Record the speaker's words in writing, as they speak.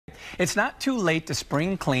It's not too late to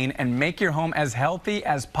spring clean and make your home as healthy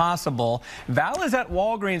as possible. Val is at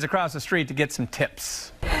Walgreens across the street to get some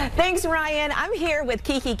tips. Thanks, Ryan. I'm here with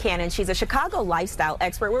Keki Cannon. She's a Chicago lifestyle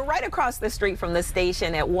expert. We're right across the street from the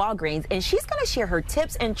station at Walgreens, and she's going to share her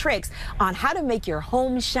tips and tricks on how to make your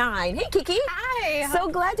home shine. Hey, Keki. Hi. So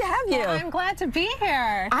glad to have you. Well, I'm glad to be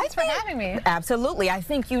here. Thanks for having me. Absolutely. I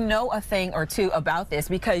think you know a thing or two about this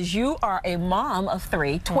because you are a mom of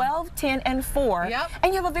 3, 12, 10, and 4. Yep.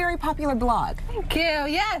 And you have a very popular blog. Thank you.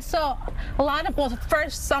 Yeah, so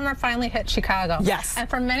first summer finally hit Chicago. Yes. And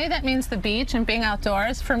for many, that means the beach and being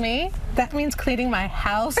outdoors. For me, that means cleaning my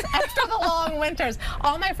house after the long winters.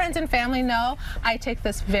 All my friends and family know I take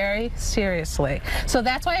this very seriously. So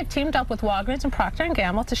that's why I've teamed up with Walgreens and Procter &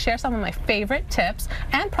 Gamble to share some of my favorite tips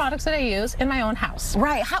and products that I use in my own house.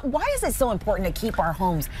 Right. Why is it so important to keep our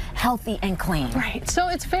homes healthy and clean? Right. So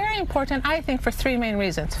it's very important, I think, for 3 main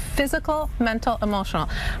reasons: physical, mental, emotional.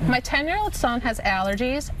 My 10-year-old son has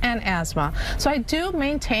allergies and asthma. So I do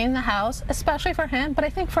maintain the house, especially for him, but I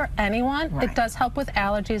think for anyone, it does help with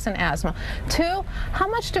allergies and asthma. 2, how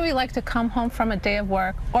much do we like to come home from a day of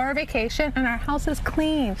work or a vacation and our house is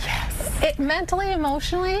clean? Yes. Mentally,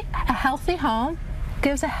 emotionally, a healthy home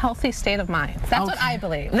gives a healthy state of mind. That's what I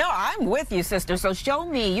believe. No, I'm with you, sister. So show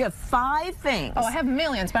me. You have 5 things. Oh, I have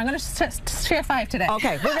millions, but I'm going to share 5 today.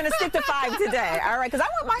 Okay, we're going to stick to 5 today. All right, because I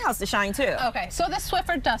want my house to shine too. Okay, so the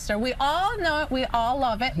Swiffer duster, we all know it, we all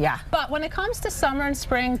love it. Yeah. But when it comes to summer and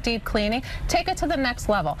spring deep cleaning, take it to the next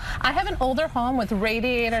level. I have an older home with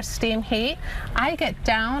radiator steam heat. I get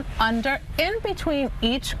down, under, in between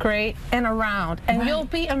each grate and around, and you'll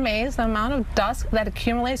be amazed the amount of dust that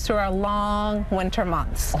accumulates through our long winter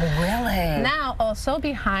months. Oh, really? Now, also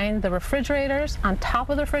behind the refrigerators, on top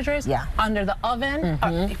of the refrigerators, under the oven,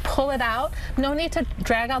 you pull it out. No need to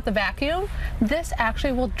drag out the vacuum. This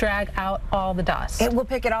actually will drag out all the dust. It will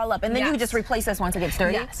pick it all up, and then you just replace this once it gets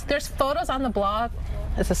dirty? Yes. There's photos on the blog.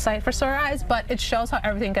 It's a sight for sore eyes, but it shows how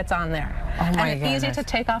everything gets on there. Oh my and it's easy to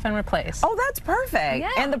take off and replace. Oh, that's perfect. Yeah.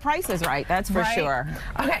 And the price is right, that's for sure.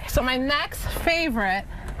 Okay, so my next favorite,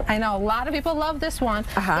 I know a lot of people love this one,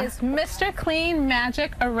 is Mr. Clean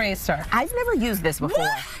Magic Eraser. I've never used this before.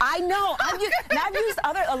 What? I know. I've used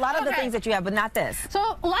a lot of the things that you have, but not this. So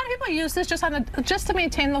a lot of people use this just to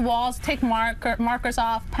maintain the walls, take markers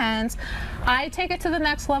off, pens. I take it to the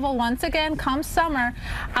next level once again. Come summer,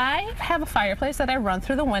 I have a fireplace that I run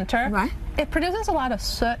through the winter. Right. It produces a lot of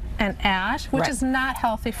soot and ash, which is not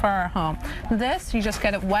healthy for our home. This, you just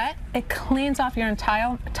get it wet, it cleans off your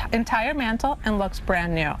entire mantle and looks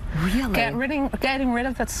brand new. Really? Getting rid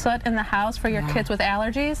of the soot in the house for your kids with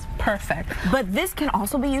allergies, perfect. But this can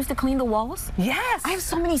also be used to clean the walls? Yes. I have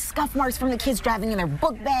so many scuff marks from the kids driving in their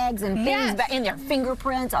book bags and things, and their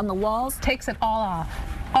fingerprints on the walls. Takes it all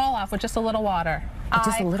off with just a little water.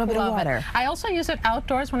 Just a little bit of water. I also use it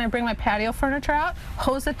outdoors when I bring my patio furniture out,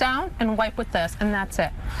 hose it down, and wipe with this, and that's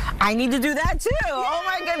it. I need to do that too. Yeah. Oh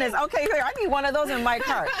my goodness. Okay, here, I need one of those in my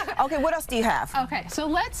cart. Okay, what else do you have? Okay, so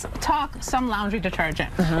let's talk some laundry detergent.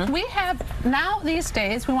 We have, now these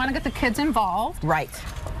days, we want to get the kids involved. Right.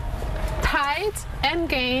 Tides and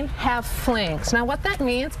Gain have flings. Now what that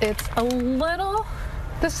means, it's a little,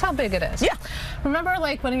 this is how big it is. Yeah. Remember,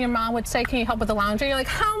 like when your mom would say, can you help with the laundry? You're like,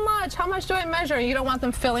 how much? How much do I measure? You don't want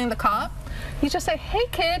them filling the cup. You just say, hey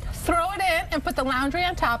kid, throw it in and put the laundry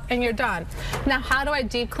on top and you're done. Now, how do I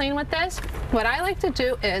deep clean with this? What I like to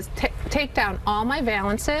do is take down all my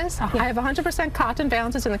valances. I have 100% cotton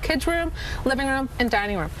valances in the kids' room, living room, and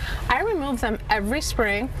dining room. I remove them every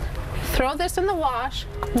spring. Throw this in the wash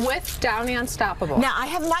with Downy Unstoppable. Now, I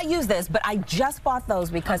have not used this, but I just bought those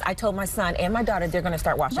because I told my son and my daughter they're going to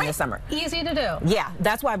start washing this summer. Easy to do. Yeah,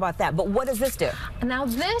 that's why I bought that. But what does this do? Now,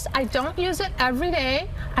 this, I don't use it every day.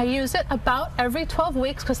 I use it about every 12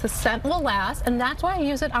 weeks because the scent will last, and that's why I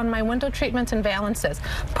use it on my window treatments and valances.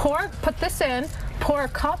 Put this in, pour a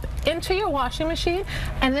cup into your washing machine,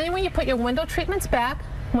 and then when you put your window treatments back,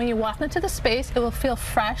 when you walk into the space, it will feel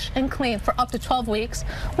fresh and clean for up to 12 weeks,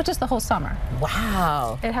 which is the whole summer.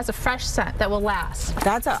 Wow. It has a fresh scent that will last.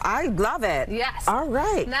 I love it. Yes. All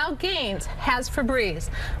right. Now Gaines has Febreze.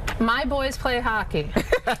 My boys play hockey.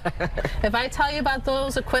 If I tell you about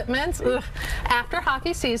those equipments, after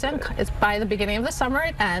hockey season, it's by the beginning of the summer,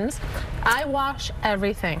 it ends, I wash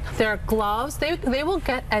everything. There are gloves. They will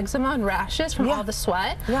get eczema and rashes from all the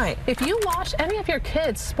sweat. Right. If you wash any of your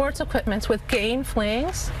kids' sports equipments with Gain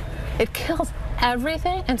Flings, it kills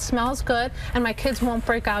everything and smells good, and my kids won't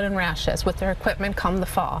break out in rashes with their equipment come the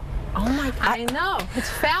fall. Oh my! I know. It's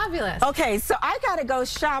fabulous. Okay, so I gotta go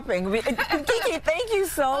shopping. Kiki, thank you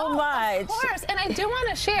so much. Of course, and I do want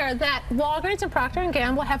to share that Walgreens and Procter &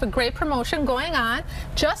 Gamble have a great promotion going on.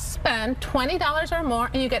 Just spend $20 or more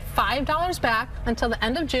and you get $5 back until the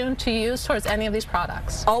end of June to use towards any of these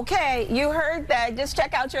products. Okay, you heard that. Just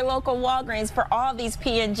check out your local Walgreens for all these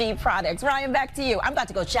P&G products. Ryan, back to you. I'm about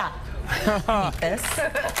to go shop. This.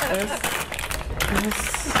 There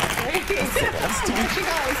she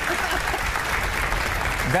goes.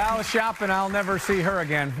 Val shopping, I'll never see her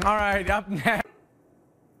again. All right, up next.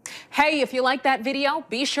 Hey, if you like that video,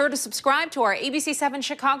 be sure to subscribe to our ABC7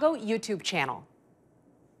 Chicago YouTube channel.